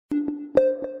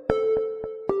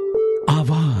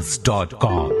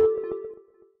Aawaz.com.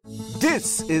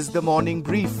 This is the morning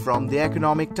brief from the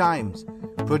Economic Times,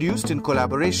 produced in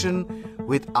collaboration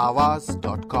with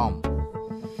Aawaz.com.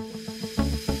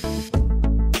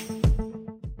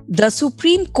 The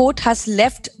Supreme Court has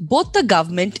left both the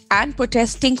government and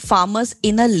protesting farmers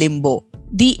in a limbo.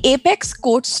 The apex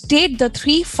court stayed the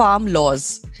 3 farm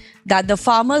laws that the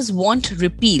farmers want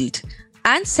repealed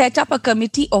and set up a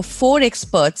committee of 4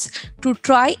 experts to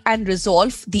try and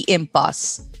resolve the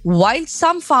impasse. While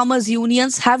some farmers'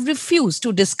 unions have refused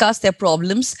to discuss their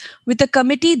problems with a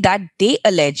committee that they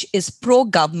allege is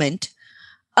pro-government,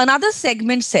 another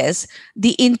segment says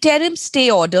the interim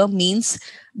stay order means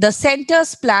the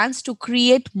centre's plans to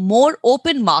create more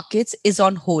open markets is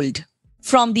on hold.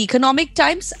 From the Economic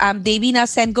Times, I'm Devina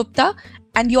Sengupta,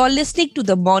 and you're listening to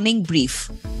the Morning Brief.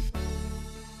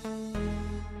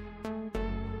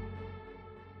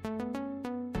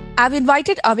 I've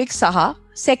invited Avik Saha,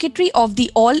 Secretary of the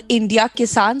All India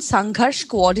Kisan Sangharsh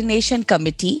Coordination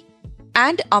Committee,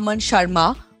 and Aman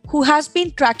Sharma, who has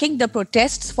been tracking the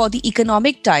protests for the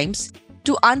Economic Times,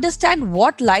 to understand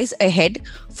what lies ahead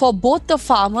for both the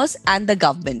farmers and the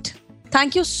government.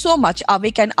 Thank you so much,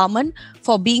 Avik and Aman,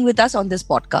 for being with us on this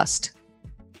podcast.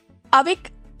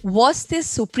 Avik, was this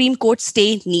Supreme Court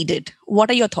stay needed? What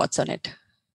are your thoughts on it?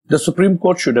 The Supreme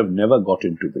Court should have never got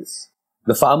into this.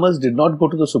 The farmers did not go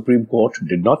to the Supreme Court,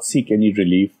 did not seek any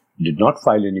relief, did not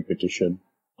file any petition.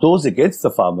 Those against the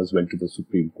farmers went to the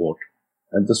Supreme Court,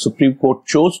 and the Supreme Court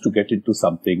chose to get into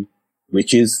something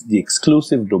which is the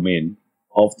exclusive domain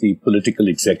of the political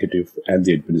executive and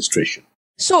the administration.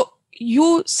 So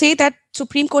you say that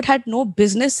Supreme Court had no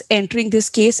business entering this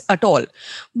case at all.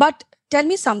 But tell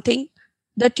me something,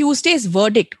 the Tuesday's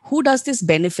verdict, who does this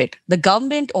benefit? The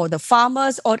government or the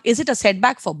farmers, or is it a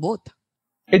setback for both?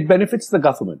 It benefits the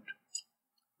government.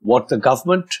 What the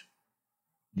government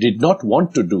did not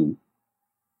want to do,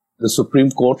 the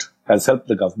Supreme Court has helped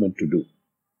the government to do.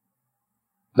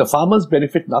 The farmers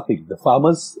benefit nothing. The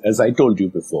farmers, as I told you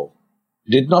before,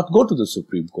 did not go to the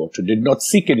Supreme Court, did not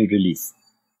seek any relief.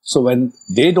 So when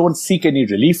they don't seek any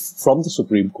relief from the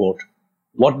Supreme Court,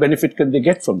 what benefit can they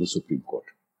get from the Supreme Court?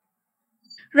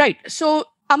 Right. So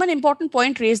an important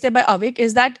point raised there by Avik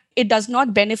is that it does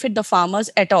not benefit the farmers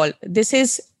at all. This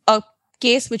is a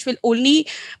case which will only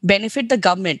benefit the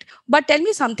government. But tell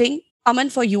me something, Aman,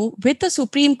 for you, with the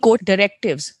Supreme Court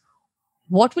directives,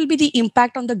 what will be the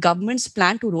impact on the government's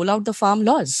plan to roll out the farm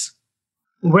laws?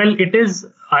 Well, it is,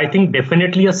 I think,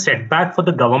 definitely a setback for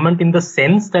the government in the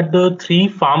sense that the 3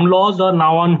 farm laws are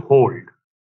now on hold,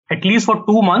 at least for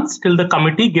 2 months till the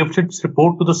committee gives its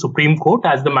report to the Supreme Court,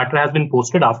 as the matter has been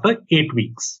posted after 8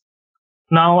 weeks.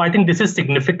 Now, I think this is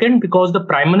significant because the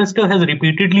Prime Minister has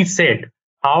repeatedly said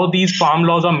how these farm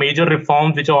laws are major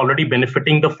reforms which are already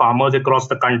benefiting the farmers across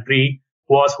the country,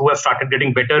 who have started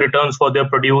getting better returns for their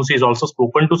produce. He's also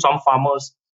spoken to some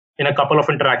farmers in a couple of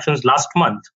interactions last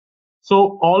month.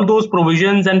 So all those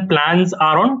provisions and plans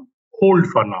are on hold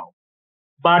for now.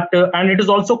 But and it is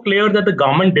also clear that the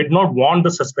government did not want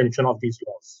the suspension of these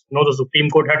laws. The Supreme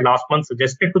Court had last month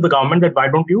suggested to the government that why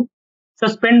don't you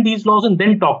suspend these laws and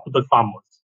then talk to the farmers.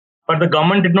 But the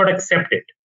government did not accept it.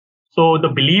 So the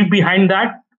belief behind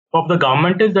that of the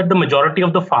government is that the majority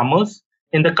of the farmers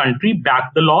in the country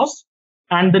back the laws,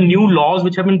 and the new laws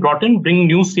which have been brought in bring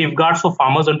new safeguards for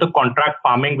farmers under contract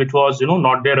farming, which was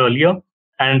not there earlier,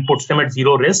 and puts them at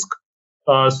zero risk.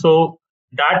 So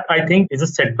that, I think, is a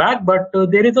setback. But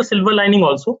there is a silver lining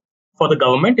also for the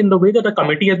government in the way that a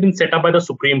committee has been set up by the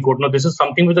Supreme Court. Now, this is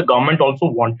something which the government also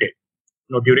wanted.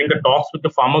 During the talks with the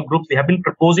farmer groups, they have been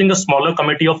proposing a smaller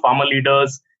committee of farmer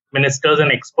leaders, ministers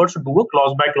and experts to do a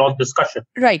clause-by-clause discussion.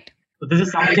 Right. So this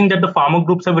is something that the farmer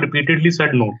groups have repeatedly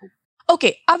said no to.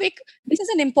 Okay, Avik, this is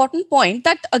an important point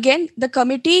that, again, the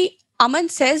committee, Aman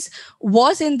says,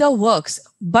 was in the works.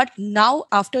 But now,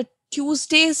 after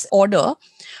Tuesday's order,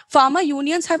 farmer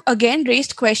unions have again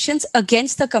raised questions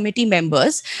against the committee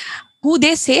members, who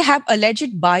they say have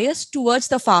alleged bias towards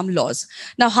the farm laws.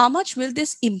 Now, how much will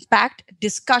this impact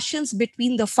discussions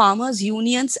between the farmers'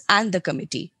 unions and the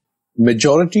committee?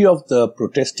 Majority of the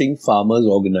protesting farmers'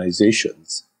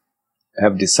 organizations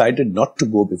have decided not to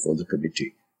go before the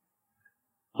committee.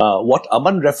 What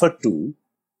Aman referred to,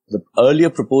 the earlier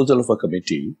proposal of a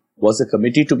committee, was a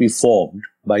committee to be formed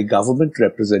by government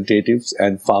representatives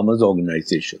and farmers'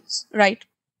 organizations. Right.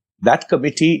 That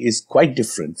committee is quite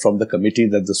different from the committee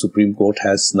that the Supreme Court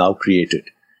has now created.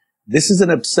 This is an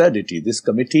absurdity. This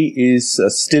committee is a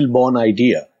stillborn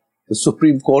idea. The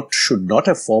Supreme Court should not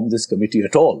have formed this committee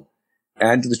at all.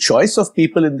 And the choice of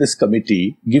people in this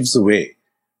committee gives away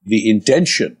the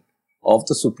intention of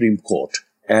the Supreme Court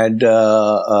And,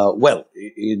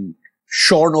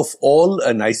 shorn of all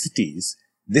niceties,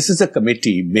 this is a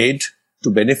committee made to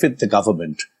benefit the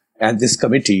government, and this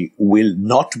committee will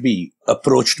not be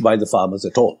approached by the farmers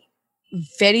at all.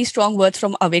 Very strong words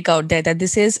from Avik out there that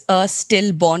this is a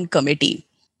stillborn committee.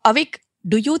 Avik,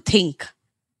 do you think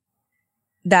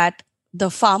that the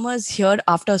farmers here,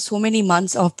 after so many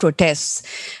months of protests,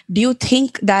 do you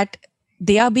think that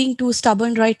they are being too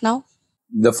stubborn right now?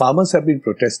 The farmers have been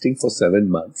protesting for 7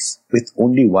 months with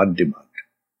only one demand: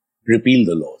 repeal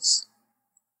the laws.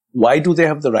 Why do they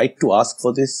have the right to ask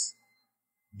for this?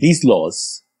 These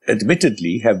laws,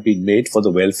 admittedly, have been made for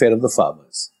the welfare of the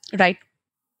farmers. Right.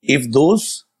 If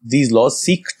these laws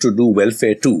seek to do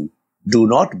welfare too, do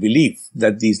not believe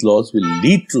that these laws will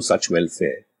lead to such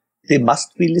welfare, they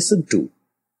must be listened to.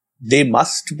 They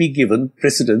must be given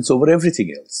precedence over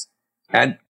everything else.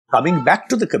 And coming back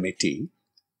to the committee,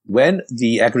 when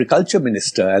the agriculture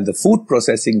minister and the food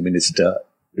processing minister,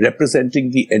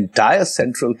 representing the entire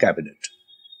central cabinet,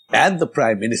 and the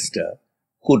prime minister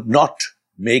could not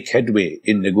make headway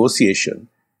in negotiation,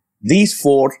 these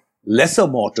 4 lesser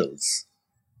mortals,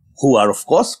 who are of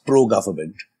course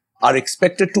pro-government, are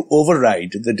expected to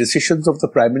override the decisions of the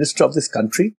prime minister of this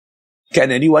country. Can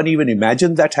anyone even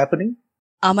imagine that happening?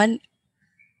 Aman,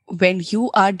 when you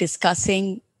are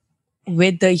discussing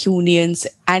with the unions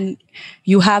and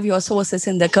you have your sources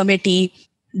in the committee,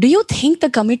 do you think the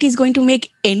committee is going to make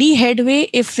any headway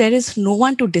if there is no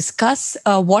one to discuss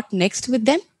what next with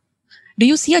them? Do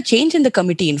you see a change in the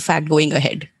committee, in fact, going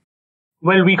ahead?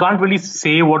 Well, we can't really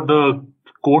say what the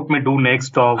court may do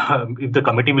next or if the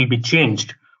committee will be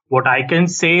changed. What I can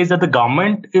say is that the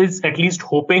government is at least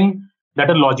hoping that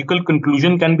a logical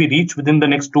conclusion can be reached within the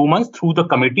next 2 months through the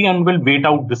committee, and will wait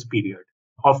out this period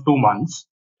of 2 months.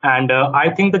 And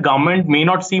I think the government may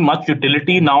not see much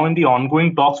utility now in the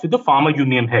ongoing talks with the farmer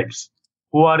union heads,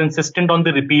 who are insistent on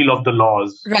the repeal of the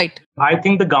laws. Right. I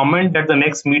think the government at the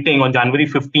next meeting on January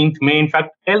 15th may in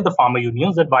fact tell the farmer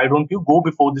unions that why don't you go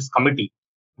before this committee,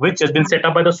 which has been set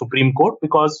up by the Supreme Court,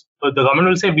 because the government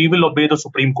will say we will obey the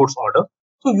Supreme Court's order,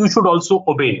 so you should also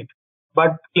obey it.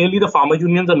 But clearly the farmer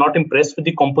unions are not impressed with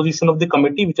the composition of the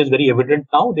committee, which is very evident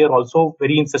now. They are also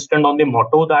very insistent on the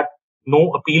motto that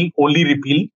no appeal, only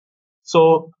repeal.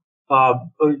 So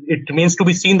it remains to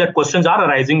be seen that questions are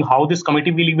arising how this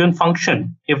committee will even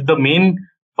function if the main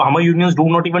farmer unions do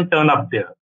not even turn up there.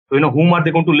 So, whom are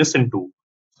they going to listen to?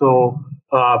 So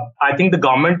I think the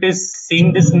government is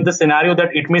seeing this in the scenario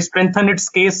that it may strengthen its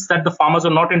case that the farmers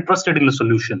are not interested in the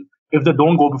solution if they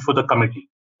don't go before the committee.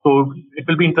 So it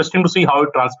will be interesting to see how it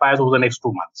transpires over the next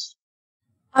 2 months.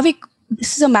 Avik,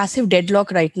 this is a massive deadlock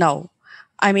right now.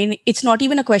 I mean, it's not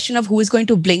even a question of who is going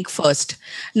to blink first.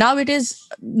 Now it is,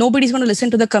 nobody's going to listen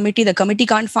to the committee. The committee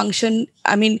can't function.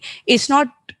 I mean, it's not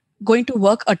going to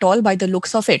work at all by the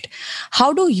looks of it.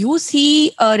 How do you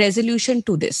see a resolution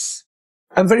to this?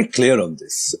 I'm very clear on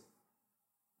this.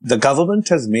 The government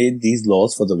has made these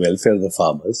laws for the welfare of the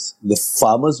farmers. The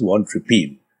farmers want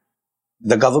repeal.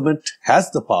 The government has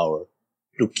the power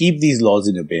to keep these laws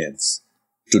in abeyance,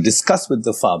 to discuss with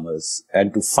the farmers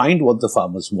and to find what the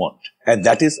farmers want. And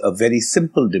that is a very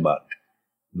simple demand.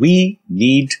 We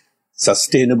need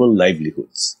sustainable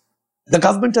livelihoods. The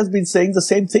government has been saying the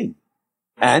same thing.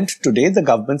 And today the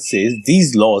government says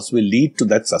these laws will lead to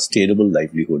that sustainable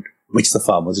livelihood, which the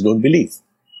farmers don't believe.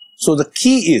 So the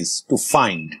key is to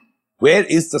find where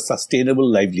is the sustainable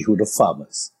livelihood of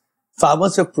farmers.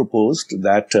 Farmers have proposed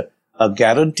that a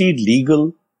guaranteed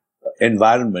legal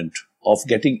environment of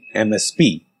getting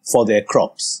MSP for their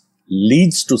crops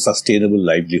leads to sustainable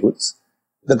livelihoods.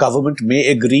 The government may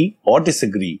agree or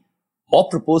disagree or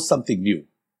propose something new.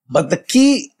 But the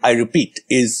key, I repeat,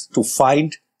 is to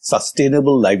find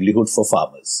sustainable livelihood for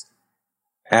farmers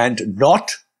and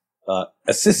not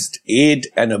assist, aid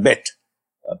and abet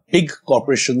big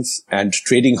corporations and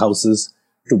trading houses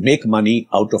to make money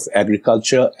out of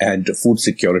agriculture and food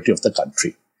security of the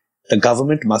country. The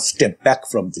government must step back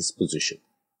from this position.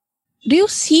 Do you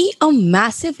see a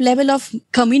massive level of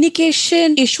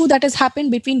communication issue that has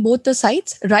happened between both the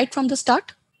sides right from the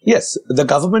start? Yes, the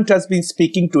government has been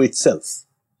speaking to itself.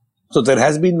 So there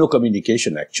has been no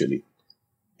communication actually.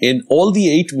 In all the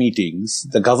 8 meetings,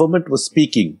 the government was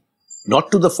speaking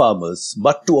not to the farmers,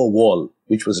 but to a wall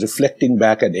which was reflecting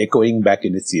back and echoing back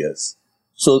in its ears.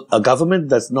 So a government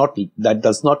that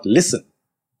does not listen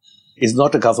is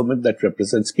not a government that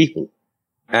represents people.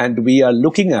 And we are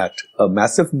looking at a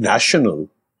massive national,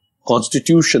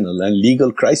 constitutional and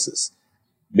legal crisis.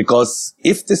 Because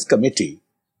if this committee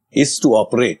is to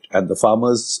operate and the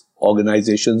farmers'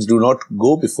 organizations do not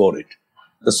go before it,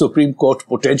 the Supreme Court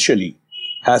potentially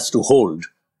has to hold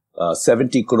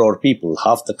 70 crore people,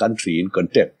 half the country, in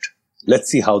contempt. Let's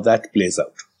see how that plays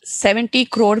out. 70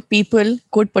 crore people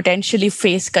could potentially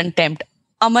face contempt.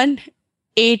 Aman,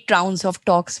 8 rounds of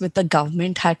talks with the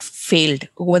government had failed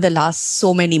over the last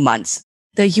so many months.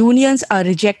 The unions are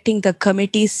rejecting the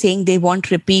committee, saying they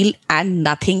want repeal and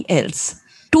nothing else.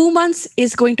 2 months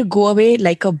is going to go away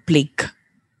like a blink.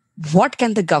 What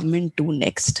can the government do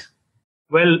next?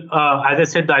 Well, as I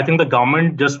said, I think the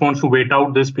government just wants to wait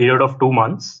out this period of 2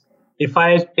 months. If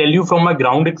I tell you from my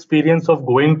ground experience of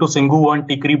going to Singhu and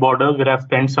Tikri borders, where I've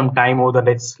spent some time over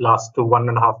the last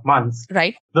 1.5 months,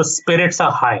 right? The spirits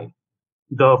are high.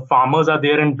 The farmers are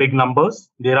there in big numbers.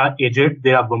 They are aged.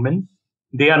 They are women.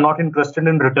 They are not interested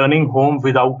in returning home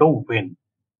without a win,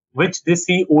 which they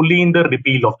see only in the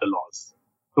repeal of the laws.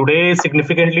 Today is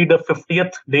significantly the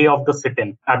 50th day of the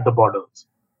sit-in at the borders.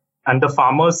 And the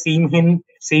farmers seem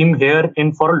here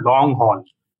in for a long haul,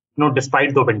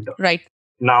 despite the winter. Right.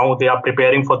 Now they are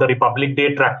preparing for the Republic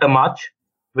Day tractor march,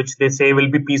 which they say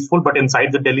will be peaceful, but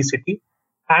inside the Delhi city.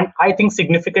 And I think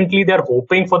significantly they are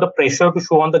hoping for the pressure to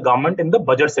show on the government in the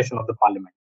budget session of the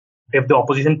parliament. If the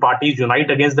opposition parties unite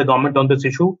against the government on this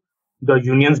issue, the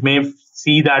unions may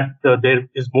see that there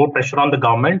is more pressure on the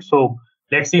government. So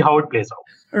let's see how it plays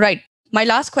out. Right. My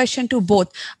last question to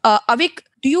both. Avik,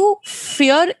 do you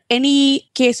fear any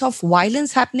case of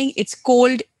violence happening? It's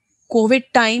cold, COVID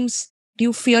times. Do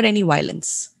you fear any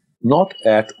violence? Not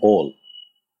at all.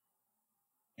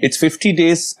 It's 50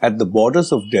 days at the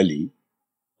borders of Delhi,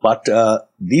 but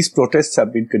these protests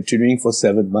have been continuing for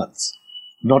 7 months.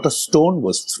 Not a stone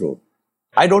was thrown.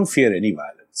 I don't fear any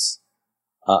violence.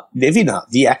 Devina,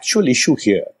 the actual issue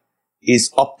here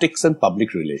is optics and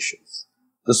public relations.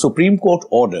 The Supreme Court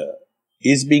order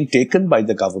is being taken by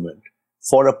the government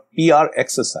for a PR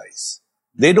exercise.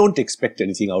 They don't expect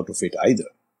anything out of it either.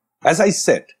 As I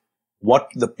said, what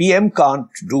the PM can't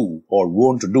do or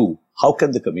won't do, how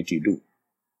can the committee do?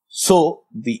 So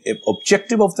the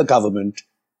objective of the government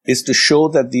is to show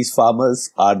that these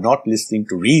farmers are not listening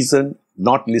to reason,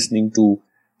 not listening to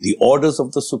the orders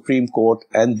of the Supreme Court,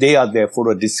 and they are therefore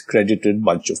a discredited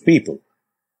bunch of people.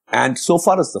 And so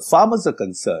far as the farmers are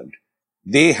concerned,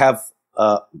 they have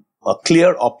a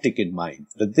clear optic in mind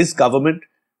that this government,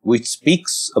 which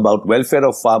speaks about welfare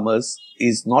of farmers,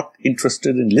 is not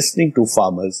interested in listening to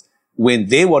farmers when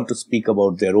they want to speak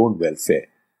about their own welfare.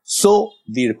 So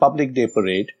the Republic Day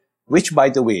parade, which by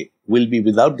the way will be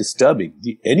without disturbing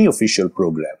any official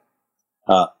program,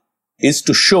 is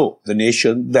to show the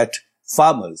nation that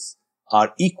farmers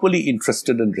are equally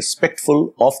interested and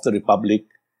respectful of the Republic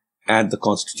and the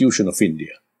Constitution of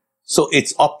India. So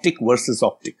it's optic versus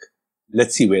optic.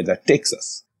 Let's see where that takes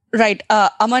us. Right.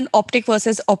 Aman, optic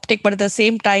versus optic, but at the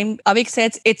same time, Avik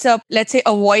says it's a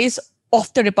voice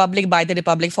of the Republic, by the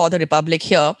Republic, for the Republic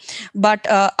here. But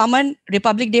Aman,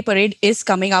 Republic Day parade is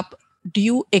coming up. Do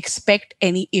you expect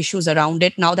any issues around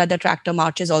it now that the tractor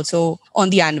march is also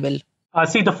on the anvil?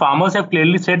 See, the farmers have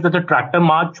clearly said that the tractor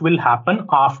march will happen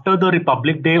after the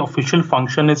Republic Day official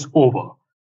function is over.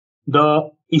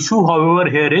 The issue, however,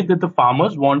 here is that the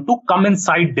farmers want to come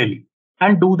inside Delhi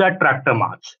and do that tractor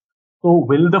march. So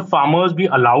will the farmers be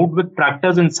allowed with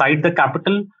tractors inside the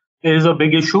capital is a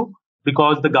big issue,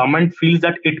 because the government feels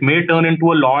that it may turn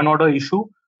into a law and order issue.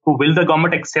 So will the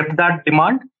government accept that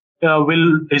demand?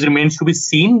 It remains to be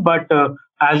seen. But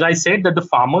as I said, that the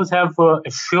farmers have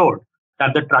assured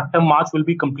that the tractor march will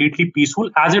be completely peaceful,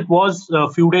 as it was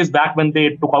a few days back when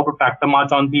they took out a tractor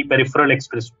march on the peripheral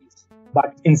expressways.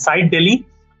 But inside Delhi,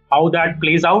 how that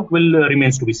plays out will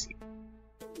remains to be seen.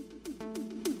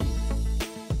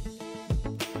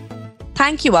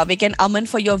 Thank you, Avik and Aman,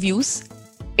 for your views.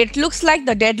 It looks like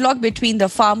the deadlock between the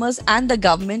farmers and the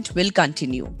government will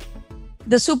continue.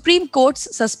 The Supreme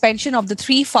Court's suspension of the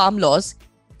 3 farm laws,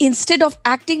 instead of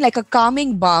acting like a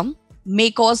calming balm,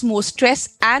 may cause more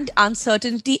stress and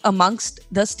uncertainty amongst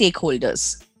the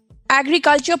stakeholders.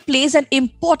 Agriculture plays an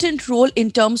important role in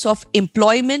terms of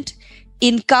employment,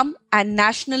 income, and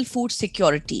national food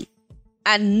security.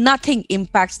 And nothing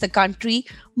impacts the country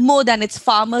more than its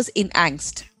farmers in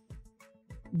angst.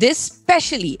 This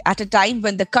especially at a time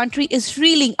when the country is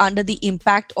reeling under the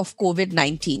impact of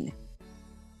COVID-19.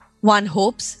 One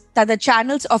hopes that the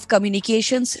channels of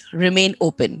communications remain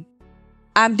open.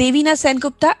 I'm Devina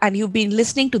Sengupta and you've been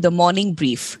listening to The Morning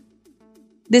Brief.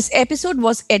 This episode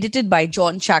was edited by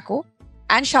John Chacko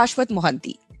and Shashwat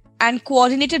Mohanty and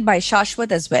coordinated by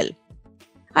Shashwat as well.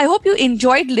 I hope you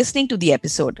enjoyed listening to the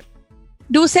episode.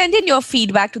 Do send in your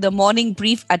feedback to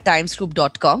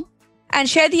themorningbrief@timesgroup.com and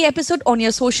share the episode on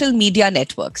your social media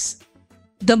networks.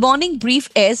 The Morning Brief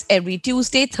airs every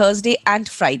Tuesday, Thursday, and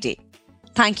Friday.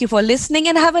 Thank you for listening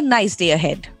and have a nice day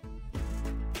ahead.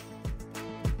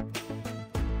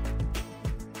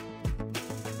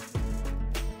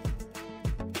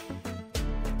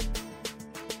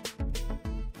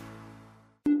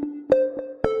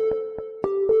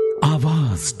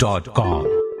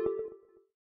 Awaaz.com